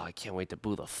 buzzing like, "Oh, I can't wait to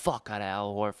boo the fuck out of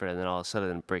Al Horford!" And then all of a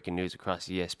sudden, breaking news across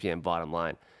the ESPN bottom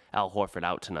line: Al Horford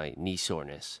out tonight, knee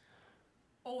soreness.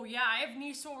 Oh yeah, I have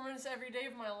knee soreness every day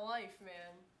of my life,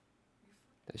 man.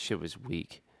 That shit was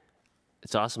weak.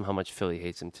 It's awesome how much Philly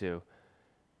hates him too.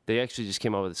 They actually just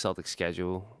came out with a Celtics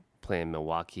schedule, playing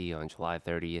Milwaukee on July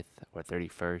 30th or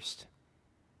 31st.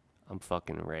 I'm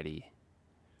fucking ready.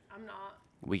 I'm not.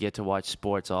 We get to watch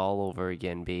sports all over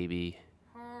again, baby.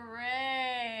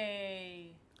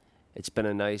 Hooray! It's been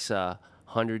a nice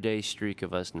 100-day streak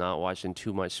of us not watching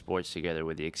too much sports together,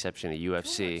 with the exception of Too much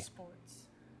UFC. sports.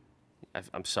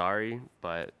 I'm sorry,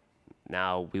 but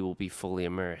now we will be fully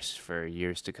immersed for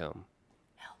years to come.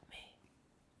 Help me.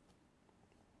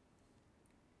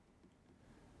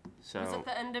 So, Was it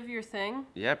the end of your thing?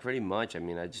 yeah, pretty much. I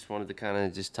mean, I just wanted to kind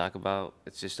of just talk about,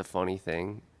 it's just a funny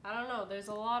thing. I don't know. There's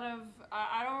a lot of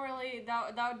I don't really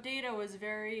that data was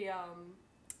very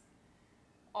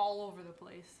all over the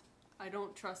place. I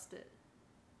don't trust it,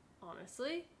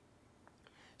 honestly.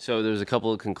 So there's a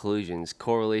couple of conclusions.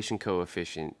 Correlation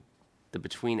coefficient, the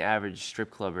between average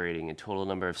strip club rating and total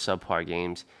number of subpar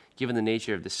games. Given the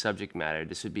nature of the subject matter,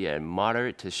 this would be a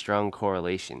moderate to strong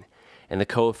correlation. And the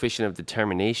coefficient of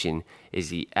determination is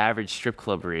the average strip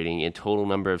club rating and total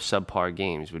number of subpar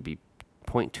games would be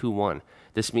 0.21.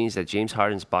 This means that James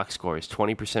Harden's box score is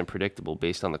 20% predictable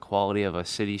based on the quality of a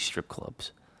city's strip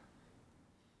clubs.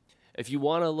 If you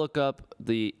want to look up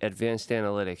the advanced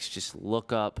analytics, just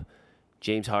look up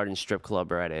James Harden strip club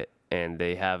Reddit, and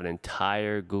they have an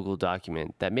entire Google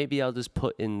document that maybe I'll just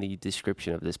put in the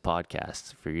description of this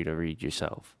podcast for you to read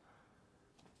yourself.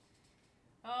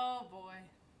 Oh boy.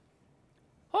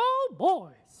 Oh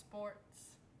boy.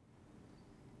 Sports.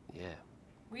 Yeah.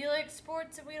 We like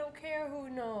sports and we don't care who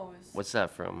knows. What's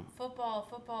that from?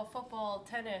 Football,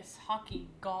 tennis, hockey,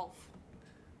 golf.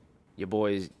 Your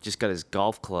boy just got his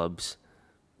golf clubs.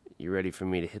 You ready for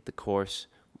me to hit the course?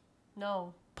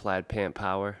 No, Plaid pant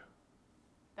power.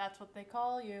 that's what they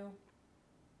call you.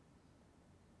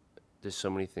 There's so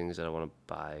many things that I want to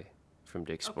buy from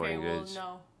Dick's Okay, Sporting well, Goods.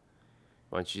 no.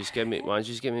 Why don't you just get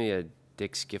me a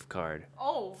Dick's gift card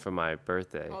Oh. for my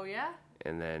birthday, Oh yeah?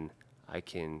 and then I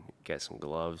can get some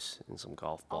gloves and some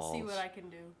golf balls. I'll see what I can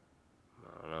do.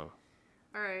 I don't know.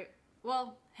 All right.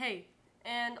 Well, hey,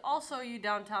 and also you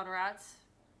downtown rats.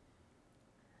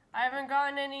 I haven't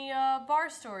gotten any bar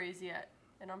stories yet,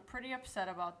 and I'm pretty upset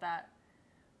about that.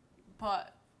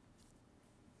 But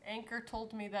Anchor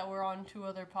told me that we're on 2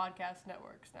 other podcast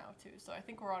networks now too, so I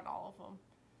think we're on all of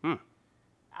them.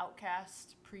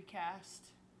 Outcast,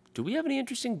 Precast. Do we have any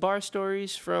interesting bar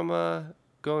stories from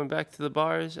going back to the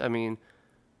bars? I mean,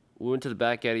 we went to the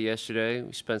Back Alley yesterday.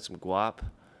 We spent some guap.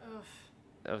 Ugh.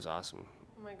 That was awesome.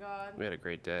 Oh my god. We had a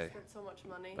great day. Spent so much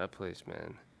money. That place,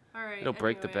 man. All right. It'll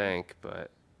break the anyway. bank,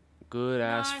 but good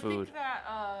ass I food. think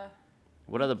that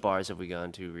What other bars have we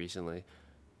gone to recently?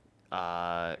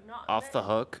 Off the many.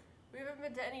 Hook. we haven't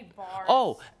been to any bars.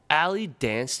 Oh, Allie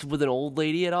danced with an old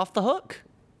lady at Off the Hook.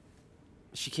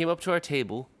 She came up to our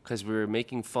table because we were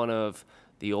making fun of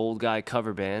the old guy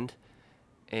cover band,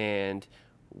 and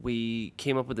we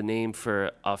came up with a name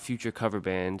for a future cover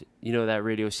band. You know that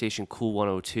radio station Cool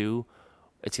 102?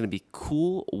 It's going to be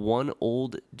Cool One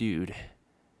Old Dude.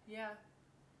 Yeah.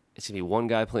 It's going to be one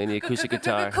guy playing the acoustic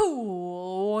guitar.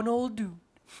 Cool, one old dude.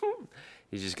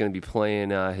 He's just going to be playing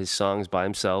his songs by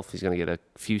himself. He's going to get a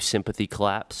few sympathy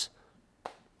claps.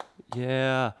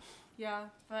 Yeah. Yeah,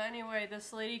 but anyway,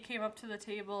 this lady came up to the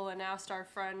table and asked our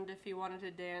friend if he wanted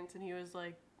to dance, and he was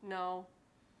like, no.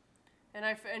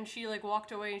 And she like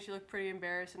walked away, and she looked pretty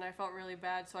embarrassed, and I felt really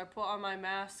bad, so I put on my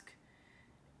mask,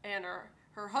 and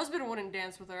her husband wouldn't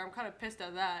dance with her. I'm kind of pissed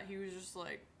at that. He was just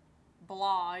like,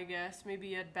 blah, I guess. Maybe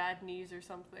he had bad knees or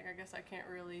something. I guess I can't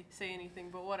really say anything,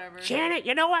 but whatever. Janet,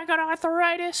 you know I got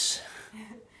arthritis.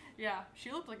 Yeah, she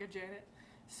looked like a Janet.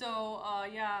 So,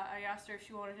 yeah, I asked her if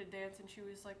she wanted to dance, and she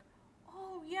was like,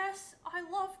 oh, yes, I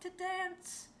love to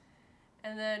dance.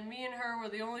 And then me and her were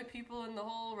the only people in the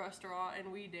whole restaurant,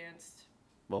 and we danced.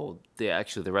 Well,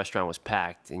 the restaurant was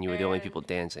packed, and you were the only And people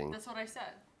dancing. That's what I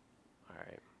said. All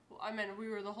right. Well, I meant we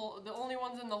were the only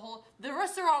ones in the whole... The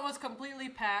restaurant was completely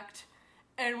packed,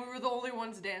 and we were the only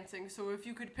ones dancing. So if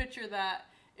you could picture that,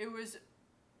 it was...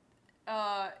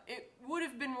 it would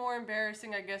have been more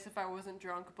embarrassing, I guess, if I wasn't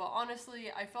drunk. But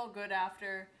honestly, I felt good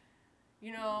after.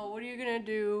 You know, what are you gonna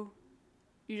do?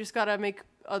 You just gotta make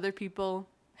other people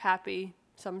happy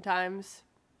sometimes.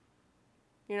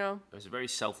 You know? It was a very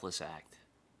selfless act.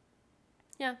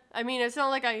 Yeah. I mean, it's not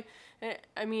like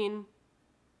I mean,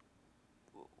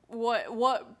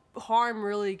 what harm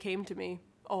really came to me?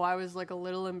 Oh, I was like a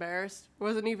little embarrassed. It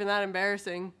wasn't even that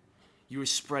embarrassing. You were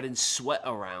spreading sweat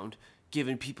around,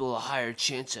 giving people a higher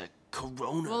chance at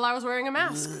corona. Well, I was wearing a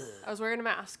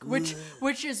mask.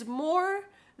 Which is more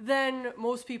than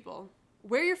most people.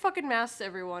 Wear your fucking masks,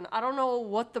 everyone. I don't know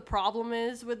what the problem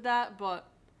is with that, but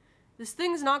this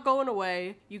thing's not going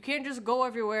away. You can't just go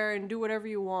everywhere and do whatever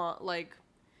you want. Like,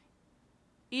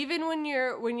 even when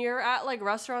you're at like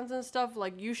restaurants and stuff,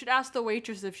 like you should ask the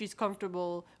waitress if she's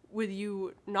comfortable with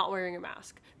you not wearing a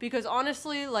mask. Because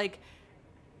honestly, like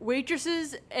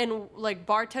waitresses and like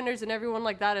bartenders and everyone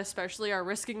like that especially are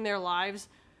risking their lives.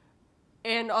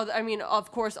 And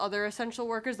of course, other essential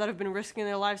workers that have been risking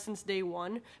their lives since day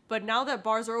one. But now that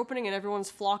bars are opening and everyone's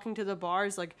flocking to the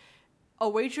bars, like, a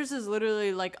waitress is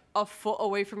literally, like, a foot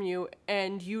away from you,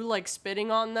 and you, like, spitting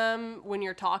on them when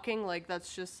you're talking, like,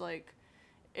 that's just, like,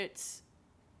 it's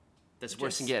That's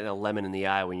worse than Just- getting a lemon in the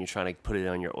eye when you're trying to put it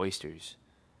on your oysters.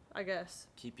 I guess.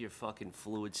 Keep your fucking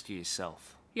fluids to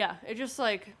yourself. Yeah, it just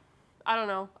like, I don't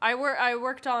know. I worked I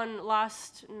worked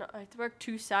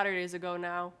 2 Saturdays ago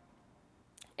now,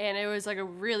 and it was like a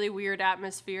really weird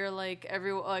atmosphere. Like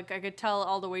I could tell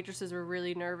all the waitresses were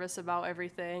really nervous about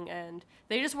everything, and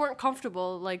they just weren't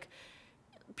comfortable. Like,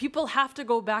 people have to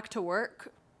go back to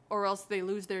work, or else they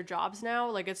lose their jobs now.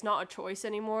 Like, it's not a choice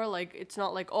anymore. Like, it's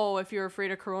not like, oh, if you're afraid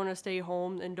of corona, stay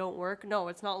home and don't work. No,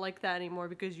 it's not like that anymore,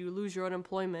 because you lose your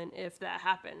unemployment if that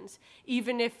happens.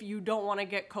 Even if you don't want to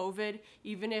get COVID,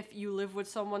 even if you live with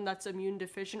someone that's immune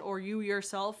deficient, or you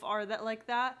yourself are like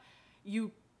that,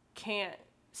 you can't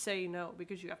say no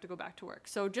because you have to go back to work.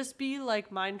 So just be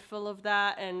like mindful of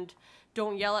that, and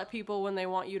don't yell at people when they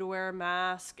want you to wear a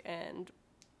mask and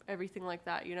everything like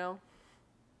that, you know?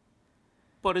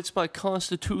 But it's my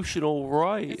constitutional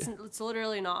right. It's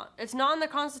literally not. It's not in the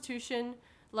Constitution.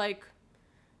 Like,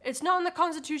 it's not in the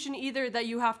Constitution either that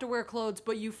you have to wear clothes,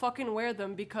 but you fucking wear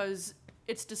them because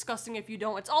it's disgusting if you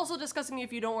don't. It's also disgusting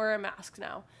if you don't wear a mask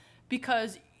now.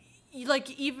 Because,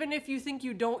 like, even if you think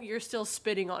you don't, you're still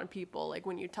spitting on people, like,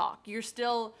 when you talk. You're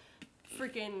still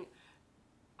freaking...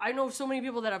 I know so many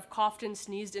people that have coughed and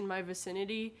sneezed in my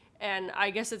vicinity, and I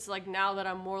guess it's like now that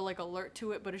I'm more like alert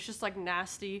to it, but it's just like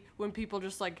nasty when people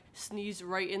just like sneeze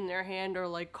right in their hand, or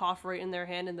like cough right in their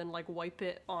hand and then like wipe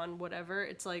it on whatever.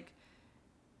 It's like,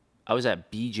 I was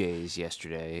at BJ's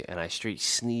yesterday, and I straight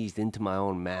sneezed into my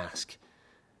own mask.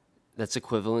 That's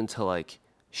equivalent to like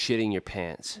shitting your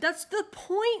pants. that's the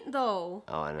point though.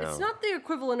 Oh, I know. It's not the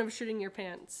equivalent of shitting your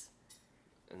pants.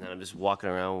 And then I'm just walking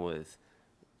around with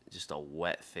just a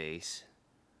wet face.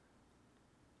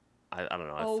 I don't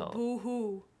know. I Oh, felt.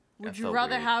 boo-hoo. I Would you felt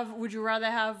rather weird.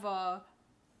 have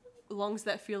lungs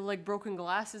that feel like broken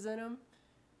glasses in them?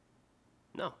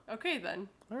 No. Okay then.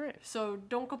 All right. So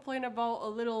don't complain about a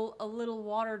little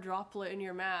water droplet in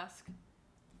your mask.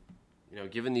 You know,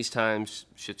 given these times,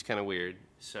 shit's kind of weird.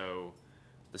 So,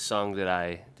 the song that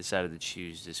I decided to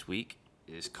choose this week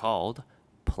is called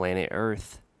Planet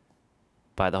Earth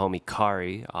by the homie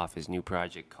Kari off his new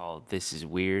project called This Is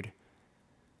Weird.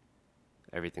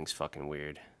 Everything's fucking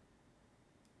weird.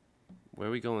 Where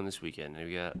are we going this weekend?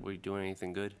 We doing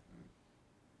anything good?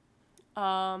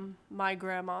 My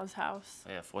grandma's house.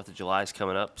 Yeah, 4th of July is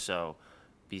coming up, so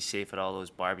be safe at all those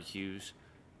barbecues.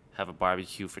 Have a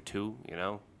barbecue for 2, you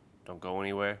know? Don't go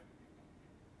anywhere.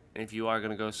 And if you are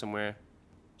going to go somewhere,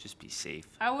 just be safe.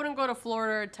 I wouldn't go to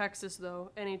Florida or Texas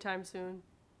though anytime soon.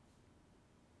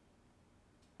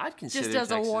 I'd consider Just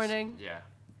as a Texas. warning. Yeah.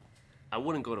 I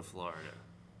wouldn't go to Florida.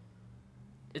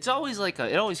 It's always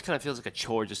it always kind of feels like a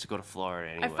chore just to go to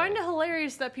Florida anyway. I find it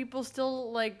hilarious that people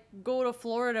still like go to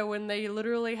Florida when they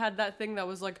literally had that thing that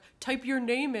was like, type your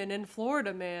name in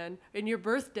Florida, man, in your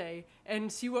birthday and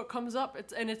see what comes up.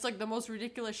 It's like the most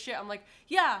ridiculous shit. I'm like,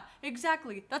 yeah,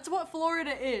 exactly. That's what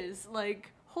Florida is.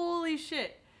 Like, holy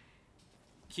shit.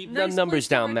 Keep them numbers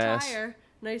down, Mass.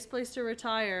 Nice place to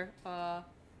retire.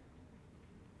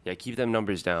 Yeah, keep them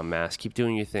numbers down, Mass. Keep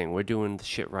doing your thing. We're doing the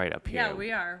shit right up here. Yeah,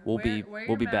 we are. We'll Wear be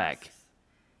your back. masks.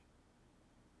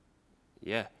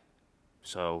 Yeah.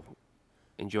 So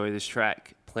enjoy this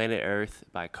track, Planet Earth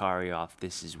by Kari off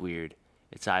This Is Weird.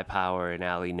 It's iPower and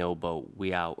Ali No Boat.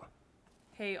 We out.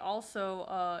 Hey,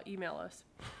 also email us.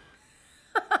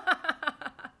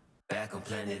 Back on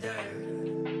planet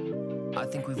Earth. I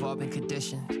think we've all been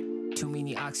conditioned. Too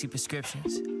many oxy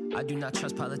prescriptions. I do not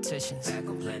trust politicians. Back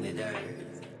on planet Earth.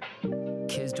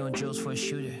 Kids doing drills for a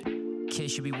shooter.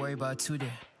 Kids should be worried about a tutor.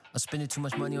 I'm spending too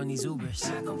much money on these Ubers.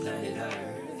 Back on planet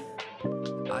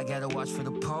Earth. I gotta watch for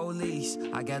the police.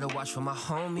 I gotta watch for my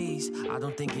homies. I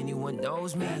don't think anyone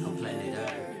knows me. Back on planet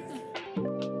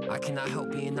Earth. I cannot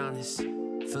help being honest.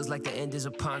 Feels like the end is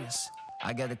upon us.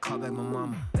 I gotta call back my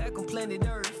mama. Back on planet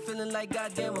Earth, feeling like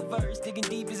goddamn a verse. Digging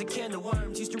deep as a can of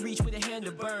worms. Used to reach with a hand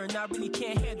to burn. I really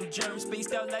can't handle germs.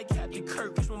 Spaced out like Captain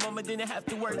Kirk. Wish my mama didn't have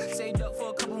to work. Saved up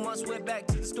for a couple months, went back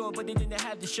to the store, but they didn't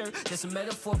have the shirt. That's a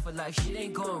metaphor for life. Shit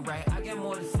ain't going right. I get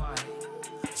mortified.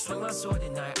 Swing my sword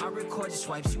at night. I record the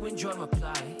swipes. You enjoy my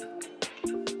plight.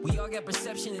 We all got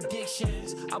perception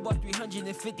addictions. I bought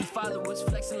 350 followers,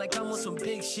 flexing like I'm on some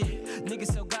big shit.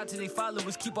 Niggas sell God to their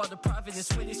followers, keep all the profit and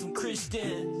swear they some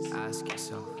Christians. Ask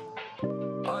yourself,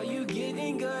 are you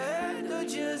getting ahead or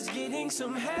just getting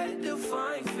some head to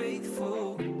find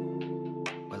faithful?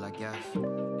 Well, I guess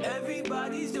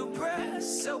everybody's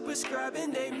depressed,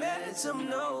 self-prescribing they meds. I'm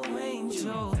no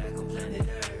angel. Back on planet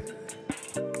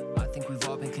Earth. I think we've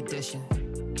all been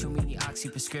conditioned. Too many oxy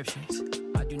prescriptions.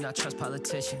 I do not trust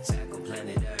politicians. Back on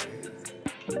planet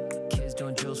Earth. Kids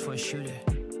doing drills for a shooter.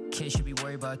 Kids Kids should be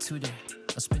worried about tutoring.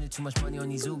 I'm spending too much money on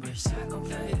these Ubers. Back on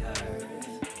planet Earth.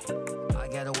 I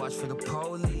gotta watch for the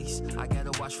police. I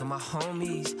gotta watch for my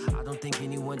homies. I don't think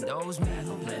anyone knows me. Back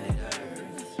on planet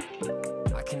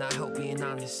Earth. I cannot help being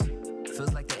honest.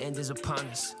 Feels like the end is upon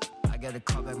us. I gotta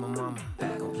call back my mama.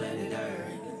 Back on planet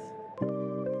Earth.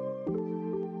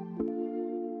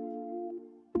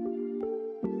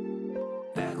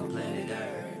 Back on planet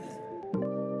Earth.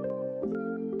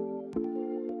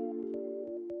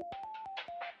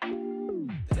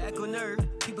 Back on Earth.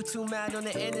 People too mad on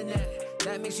the internet.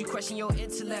 That makes you question your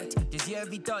intellect. Does your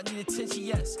every thought need attention?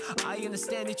 Yes. I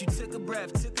understand that you took a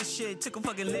breath, took a shit, took a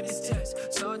fucking litmus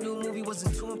test. Saw a new movie,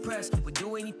 wasn't too impressed. Would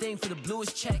do anything for the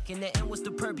bluest check. In the end, what's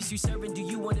the purpose you serving? Do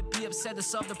you want to be upset or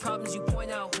solve the problems you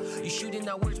point out? You shooting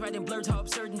out words, writing blurs, how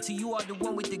absurd until you are the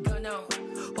one with the gun out.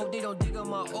 Hope they don't dig on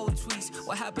my old tweets.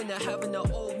 What happened to having the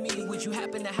old me? Would you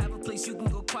happen to have a place you can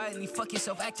go quietly? Fuck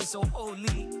yourself, acting so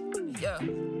holy. Yeah.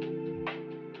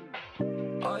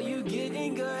 Are you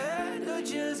getting ahead or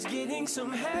just getting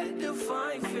some head?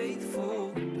 Define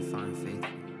faithful. Define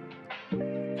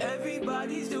faithful.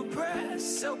 Everybody's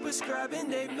depressed, self-prescribing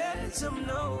they meds. I'm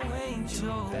no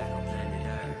angel. Back on planet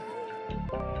Earth.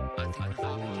 I think we're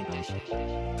all in condition.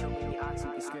 Too many oxy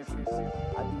prescriptions. I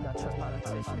do not trust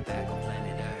politicians. Back on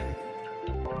planet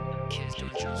Earth. Kids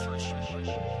doing drugs for a show.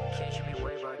 Kids should be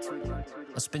worried about tutoring.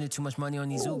 I'm spending too much money on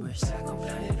these Ubers. Back on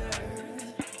planet Earth.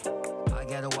 I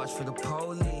gotta watch for the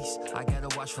police. I gotta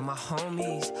watch for my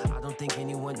homies. I don't think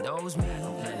anyone knows me.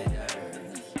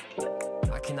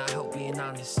 I cannot help being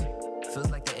honest. Feels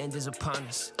like the end is upon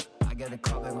us. I gotta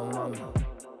call back my mama.